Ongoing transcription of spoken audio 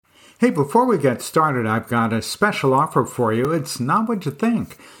Hey, before we get started, I've got a special offer for you. It's not what you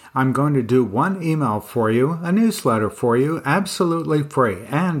think. I'm going to do one email for you, a newsletter for you, absolutely free,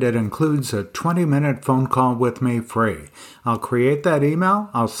 and it includes a 20-minute phone call with me free. I'll create that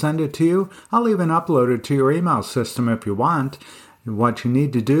email, I'll send it to you, I'll even upload it to your email system if you want. What you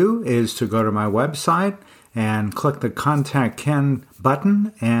need to do is to go to my website and click the Contact Ken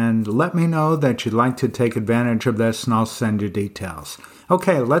button and let me know that you'd like to take advantage of this, and I'll send you details.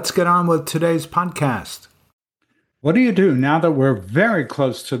 Okay, let's get on with today's podcast. What do you do now that we're very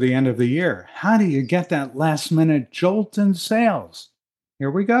close to the end of the year? How do you get that last-minute jolt in sales? Here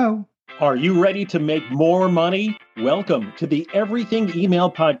we go. Are you ready to make more money? Welcome to the Everything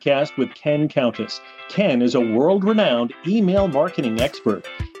Email Podcast with Ken Countess. Ken is a world-renowned email marketing expert.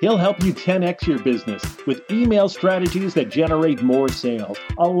 He'll help you 10x your business with email strategies that generate more sales,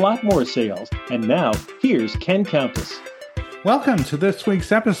 a lot more sales. And now, here's Ken Countess. Welcome to this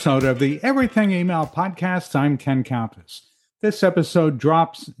week's episode of the Everything Email Podcast. I'm Ken Countess. This episode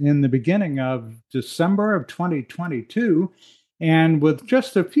drops in the beginning of December of 2022, and with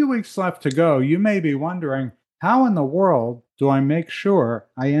just a few weeks left to go, you may be wondering, how in the world do I make sure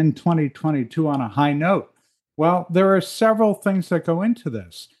I end 2022 on a high note? Well, there are several things that go into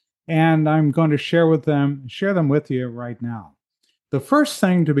this, and I'm going to share them with you right now. The first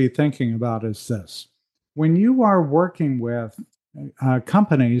thing to be thinking about is this. When you are working with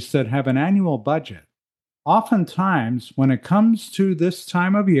companies that have an annual budget, oftentimes when it comes to this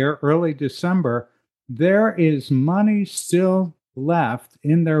time of year, early December, there is money still left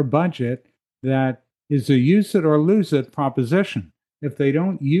in their budget that is a use it or lose it proposition. If they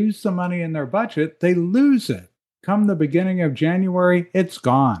don't use the money in their budget, they lose it. Come the beginning of January, it's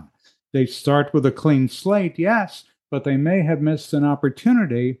gone. They start with a clean slate, yes, but they may have missed an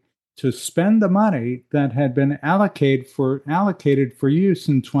opportunity to spend the money that had been allocated for use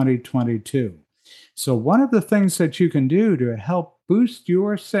in 2022. So one of the things that you can do to help boost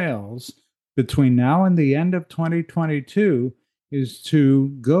your sales between now and the end of 2022 is to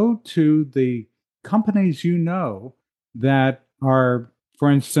go to the companies you know that are, for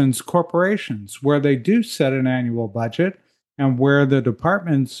instance, corporations, where they do set an annual budget and where the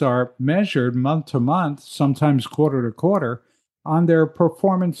departments are measured month to month, sometimes quarter to quarter, on their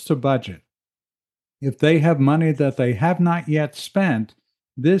performance to budget. If they have money that they have not yet spent,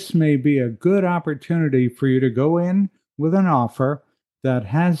 this may be a good opportunity for you to go in with an offer that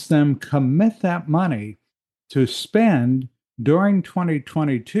has them commit that money to spend during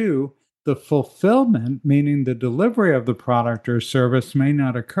 2022. The fulfillment, meaning the delivery of the product or service, may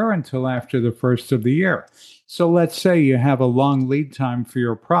not occur until after the first of the year. So let's say you have a long lead time for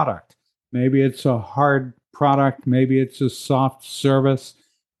your product. Maybe it's a hard product, maybe it's a soft service,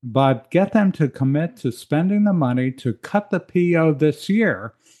 but get them to commit to spending the money to cut the PO this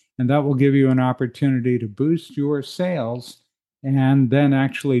year, and that will give you an opportunity to boost your sales and then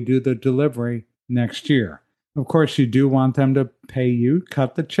actually do the delivery next year. Of course, you do want them to pay you,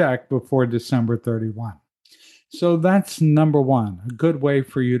 cut the check before December 31. So that's number one, a good way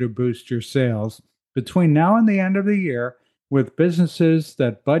for you to boost your sales between now and the end of the year with businesses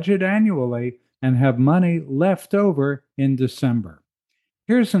that budget annually and have money left over in December.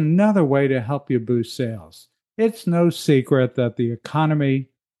 Here's another way to help you boost sales. It's no secret that the economy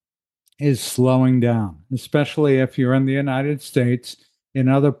is slowing down, especially if you're in the United States. In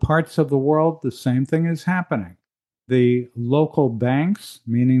other parts of the world, the same thing is happening. The local banks,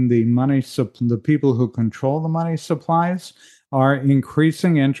 meaning the people who control the money supplies, are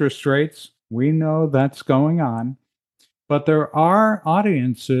increasing interest rates. We know that's going on. But there are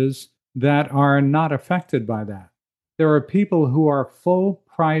audiences that are not affected by that. There are people who are full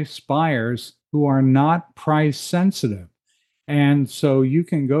price buyers who are not price sensitive. And so you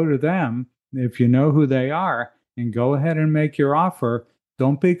can go to them if you know who they are and go ahead and make your offer.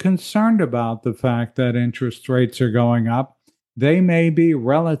 Don't be concerned about the fact that interest rates are going up. They may be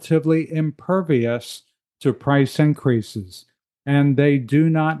relatively impervious to price increases, and they do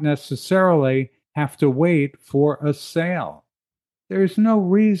not necessarily have to wait for a sale. There's no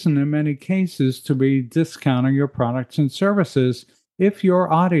reason in many cases to be discounting your products and services if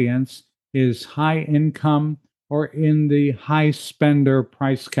your audience is high income or in the high spender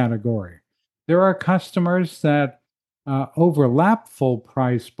price category. There are customers that overlap full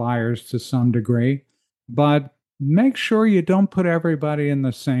price buyers to some degree, but make sure you don't put everybody in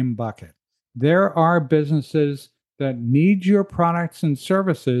the same bucket. There are businesses that need your products and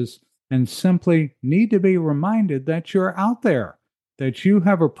services and simply need to be reminded that you're out there, that you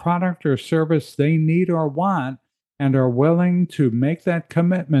have a product or service they need or want and are willing to make that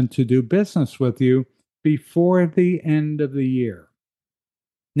commitment to do business with you before the end of the year.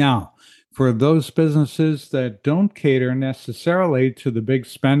 Now, for those businesses that don't cater necessarily to the big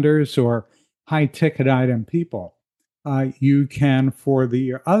spenders or high ticket item people, you can, for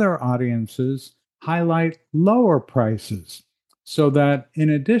the other audiences, highlight lower prices so that in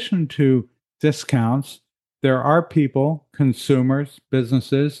addition to discounts, there are people, consumers,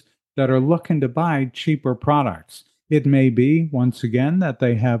 businesses that are looking to buy cheaper products. It may be, once again, that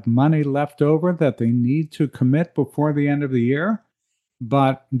they have money left over that they need to commit before the end of the year,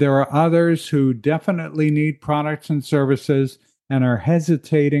 but there are others who definitely need products and services and are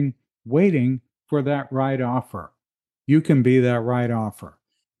hesitating, waiting for that right offer. You can be that right offer.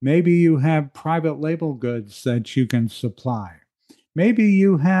 Maybe you have private label goods that you can supply. Maybe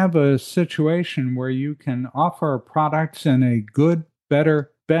you have a situation where you can offer products in a good,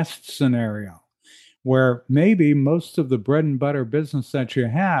 better, best scenario, where maybe most of the bread and butter business that you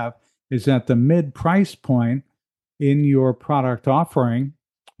have is at the mid price point in your product offering.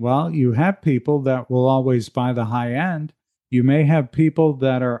 Well, you have people that will always buy the high end. You may have people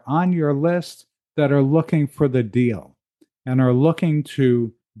that are on your list that are looking for the deal and are looking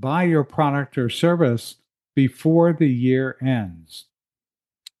to buy your product or service before the year ends.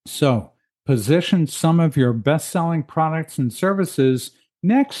 So, position some of your best-selling products and services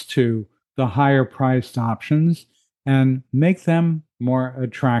next to the higher priced options and make them more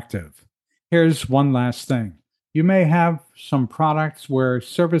attractive. Here's one last thing. You may have some products where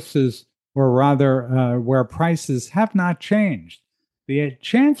services, or rather where prices have not changed. The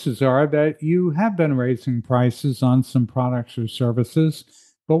chances are that you have been raising prices on some products or services,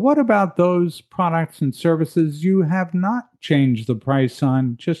 but what about those products and services you have not changed the price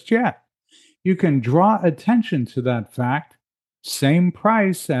on just yet? You can draw attention to that fact. Same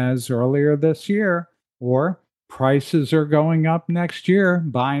price as earlier this year, or prices are going up next year,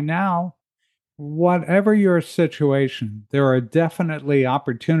 buy now. Whatever your situation, there are definitely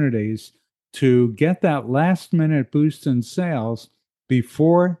opportunities to get that last minute boost in sales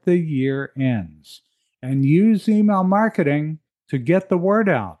before the year ends. And use email marketing to get the word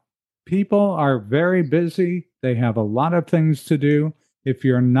out. People are very busy. They have a lot of things to do. If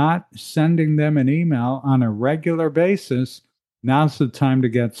you're not sending them an email on a regular basis, now's the time to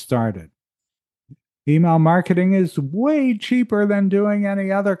get started. Email marketing is way cheaper than doing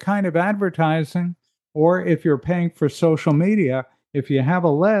any other kind of advertising. Or if you're paying for social media, if you have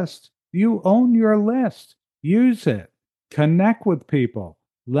a list, you own your list. Use it. Connect with people.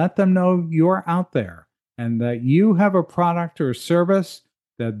 Let them know you're out there and that you have a product or service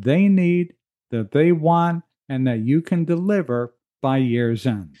that they need, that they want, and that you can deliver by year's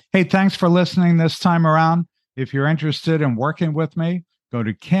end. Hey, thanks for listening this time around. If you're interested in working with me, go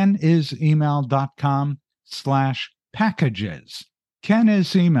to kenisemail.com/packages.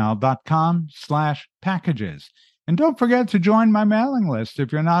 kenisemail.com/packages. And don't forget to join my mailing list.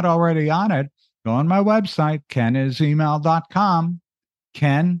 If you're not already on it, go on my website, kenisemail.com,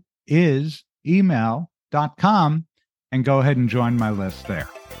 kenisemail.com, and go ahead and join my list there.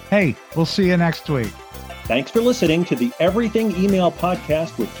 Hey, we'll see you next week. Thanks for listening to the Everything Email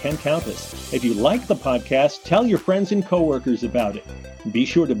Podcast with Ken Countess. If you like the podcast, tell your friends and coworkers about it. Be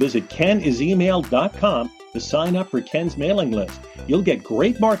sure to visit kenisemail.com to sign up for Ken's mailing list. You'll get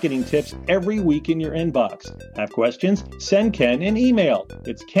great marketing tips every week in your inbox. Have questions? Send Ken an email.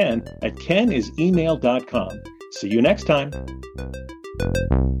 It's ken@kenisemail.com. See you next time.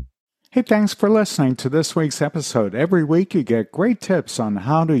 Hey, thanks for listening to this week's episode. Every week you get great tips on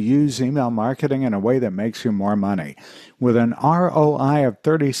how to use email marketing in a way that makes you more money. With an ROI of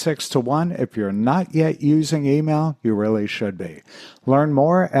 36 to 1, if you're not yet using email, you really should be. Learn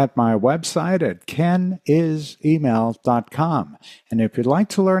more at my website at kenisemail.com. And if you'd like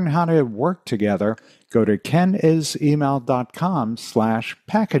to learn how to work together, go to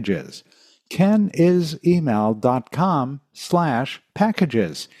kenisemail.com/packages.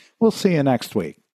 kenisemail.com/packages. We'll see you next week.